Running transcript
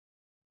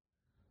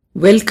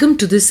Welcome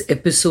to this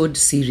episode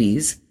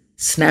series,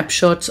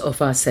 Snapshots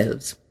of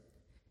Ourselves.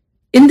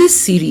 In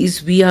this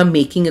series, we are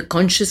making a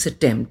conscious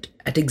attempt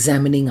at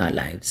examining our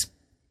lives,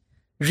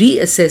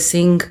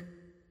 reassessing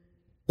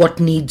what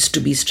needs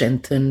to be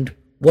strengthened,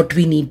 what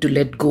we need to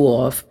let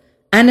go of,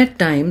 and at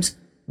times,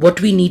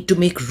 what we need to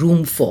make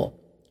room for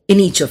in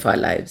each of our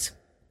lives.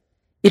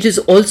 It is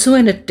also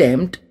an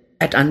attempt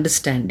at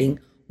understanding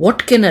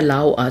what can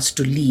allow us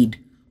to lead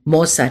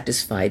more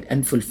satisfied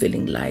and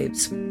fulfilling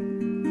lives.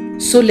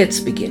 So let's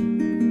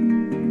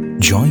begin.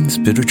 Join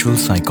spiritual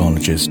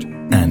psychologist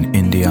and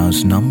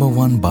India's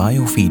 #1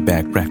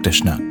 biofeedback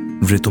practitioner,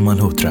 Ritu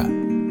Malhotra,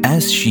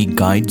 as she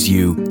guides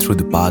you through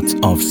the paths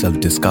of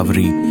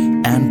self-discovery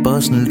and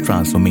personal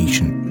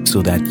transformation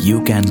so that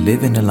you can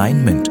live in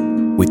alignment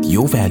with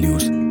your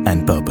values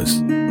and purpose.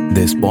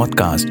 This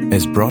podcast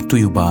is brought to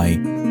you by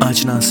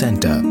Ajna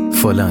Center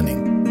for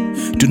Learning.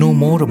 To know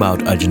more about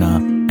Ajna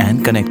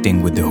and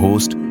connecting with the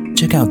host,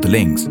 check out the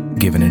links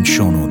given in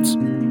show notes.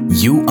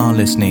 You are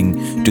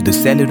listening to the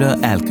Cellular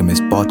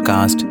Alchemist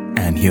podcast,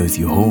 and here's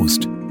your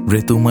host,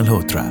 Ritu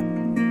Malhotra.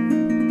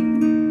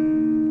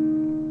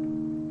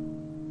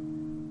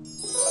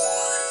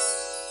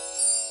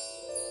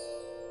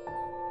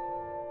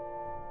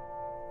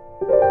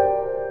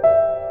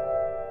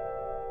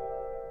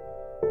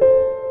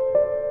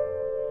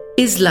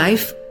 Is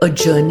life a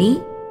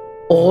journey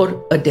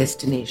or a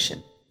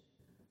destination?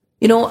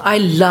 I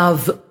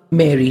love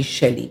Mary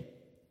Shelley.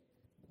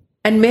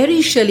 And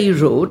Mary Shelley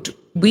wrote,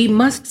 "We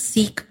must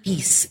seek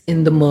peace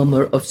in the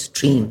murmur of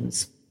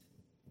streams,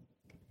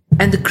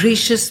 and the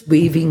gracious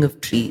waving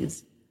of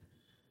trees,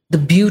 the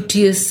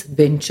beauteous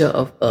venture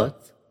of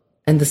earth,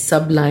 and the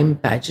sublime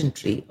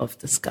pageantry of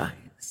the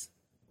skies."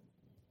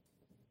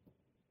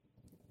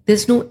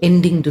 There's no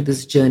ending to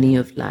this journey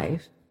of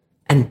life,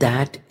 and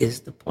that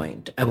is the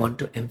point I want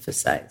to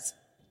emphasize.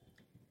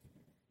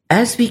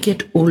 As we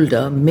get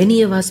older,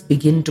 many of us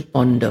begin to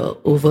ponder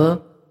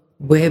over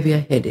where we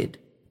are headed.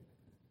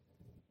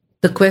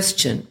 The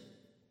question,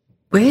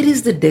 where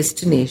is the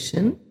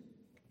destination,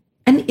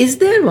 and is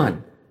there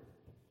one?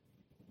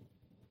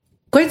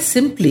 Quite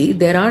simply,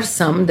 there are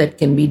some that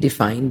can be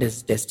defined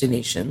as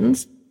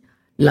destinations,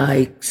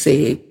 like,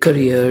 say,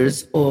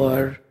 careers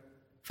or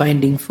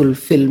finding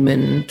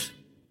fulfillment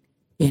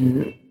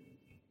in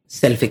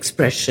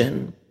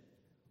self-expression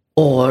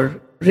or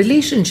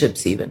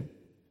relationships even.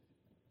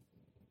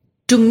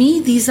 To me,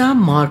 these are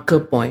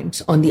marker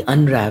points on the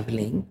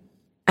unraveling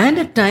and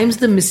at times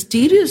the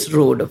mysterious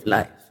road of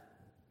life.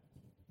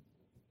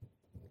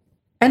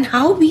 And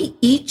how we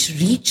each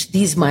reach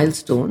these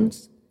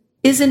milestones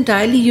is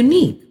entirely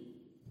unique.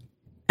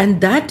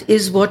 And that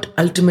is what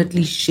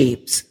ultimately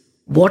shapes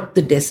what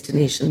the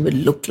destination will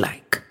look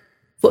like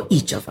for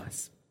each of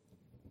us.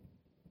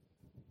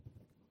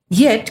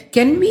 Yet,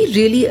 can we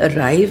really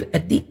arrive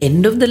at the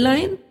end of the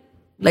line,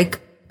 like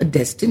a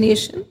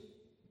destination?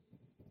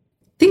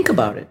 Think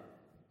about it.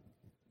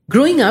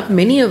 Growing up,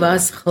 many of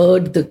us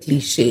heard the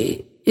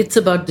cliche, it's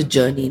about the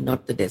journey,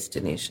 not the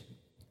destination.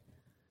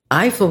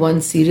 I, for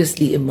one,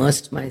 seriously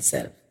immersed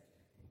myself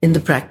in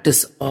the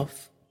practice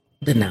of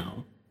the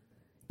now,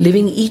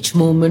 living each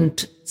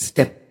moment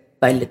step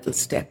by little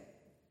step.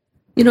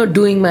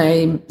 Doing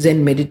my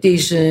Zen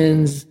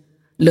meditations,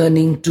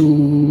 learning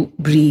to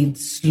breathe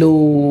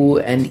slow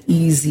and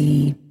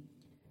easy,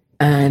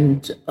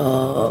 and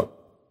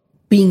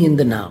being in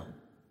the now.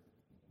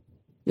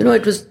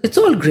 It's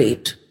all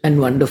great and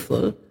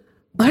wonderful,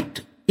 but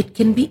it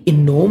can be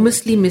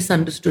enormously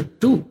misunderstood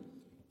too.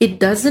 It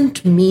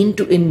doesn't mean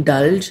to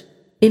indulge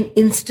in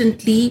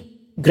instantly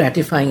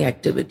gratifying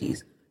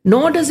activities,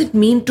 nor does it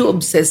mean to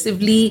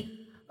obsessively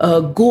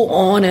go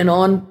on and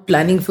on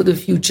planning for the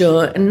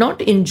future and not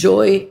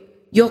enjoy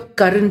your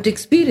current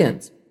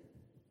experience.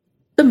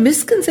 The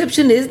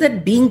misconception is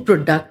that being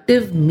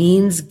productive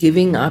means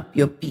giving up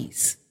your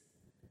peace.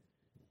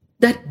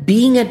 That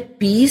being at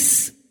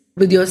peace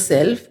with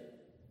yourself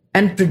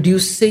and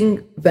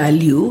producing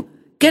value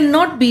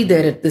cannot be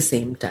there at the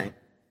same time.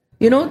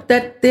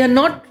 That they are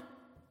not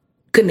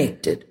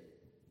connected.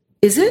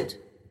 Is it?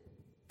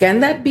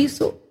 Can that be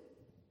so?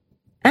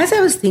 As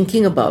I was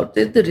thinking about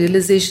it, the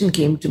realization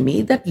came to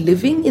me that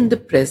living in the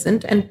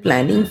present and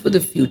planning for the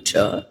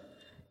future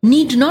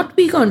need not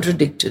be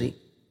contradictory.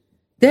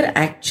 They're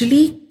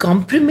actually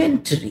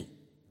complementary.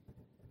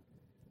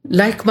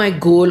 Like my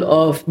goal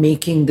of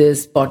making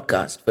this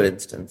podcast, for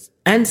instance,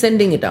 and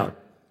sending it out.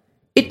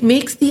 It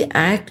makes the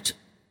act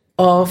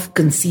of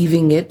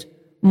conceiving it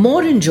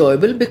more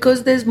enjoyable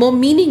because there's more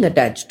meaning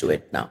attached to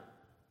it now.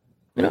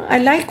 I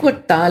like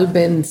what Tal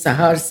Ben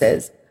Sahar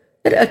says,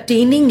 that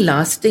attaining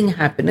lasting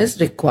happiness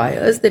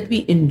requires that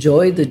we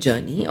enjoy the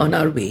journey on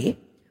our way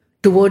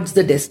towards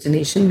the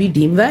destination we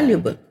deem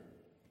valuable.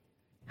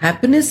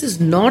 Happiness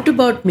is not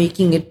about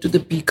making it to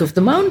the peak of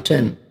the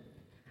mountain.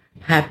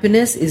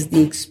 Happiness is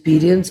the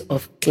experience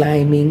of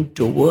climbing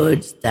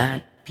towards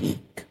that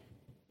peak.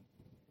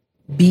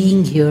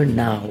 Being here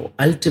now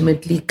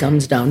ultimately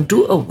comes down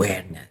to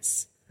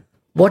awareness.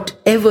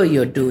 Whatever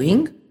you're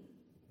doing,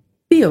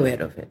 be aware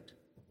of it.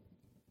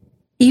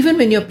 Even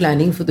when you're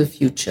planning for the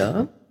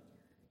future,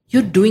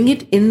 you're doing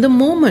it in the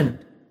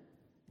moment.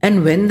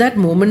 And when that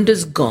moment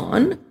is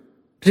gone,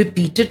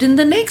 repeat it in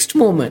the next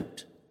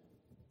moment.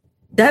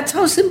 That's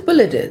how simple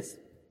it is.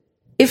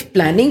 If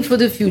planning for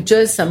the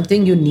future is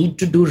something you need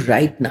to do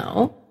right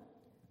now,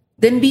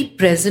 then be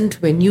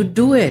present when you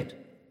do it.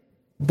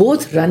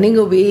 Both running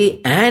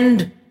away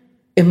and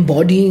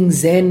embodying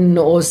Zen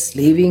or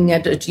slaving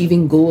at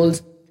achieving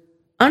goals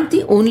aren't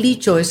the only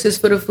choices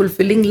for a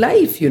fulfilling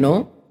life,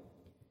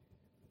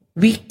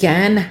 We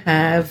can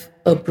have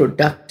a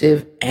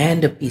productive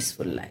and a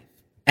peaceful life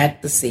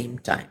at the same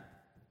time.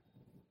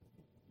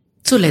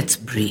 So let's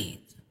breathe.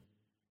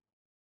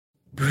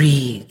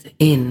 Breathe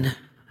in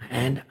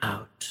and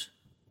out.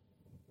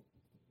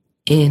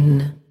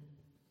 In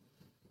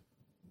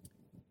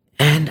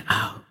and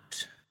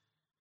out.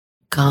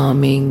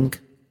 Calming,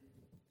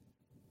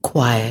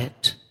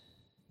 quiet,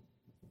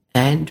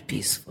 and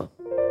peaceful.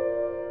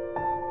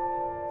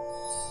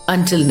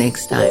 Until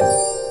next time,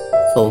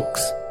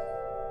 folks,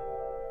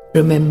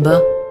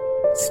 remember,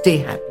 stay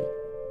happy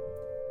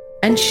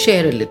and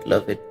share a little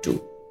of it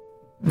too.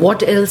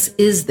 What else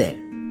is there?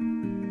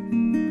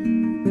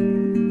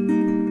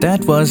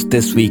 That was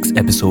this week's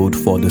episode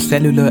for the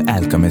Cellular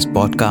Alchemist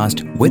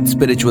podcast with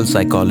spiritual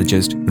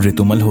psychologist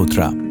Ritu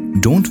Malhotra.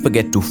 Don't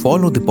forget to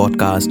follow the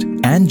podcast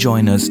and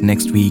join us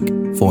next week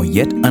for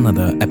yet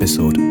another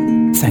episode.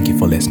 Thank you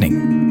for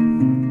listening.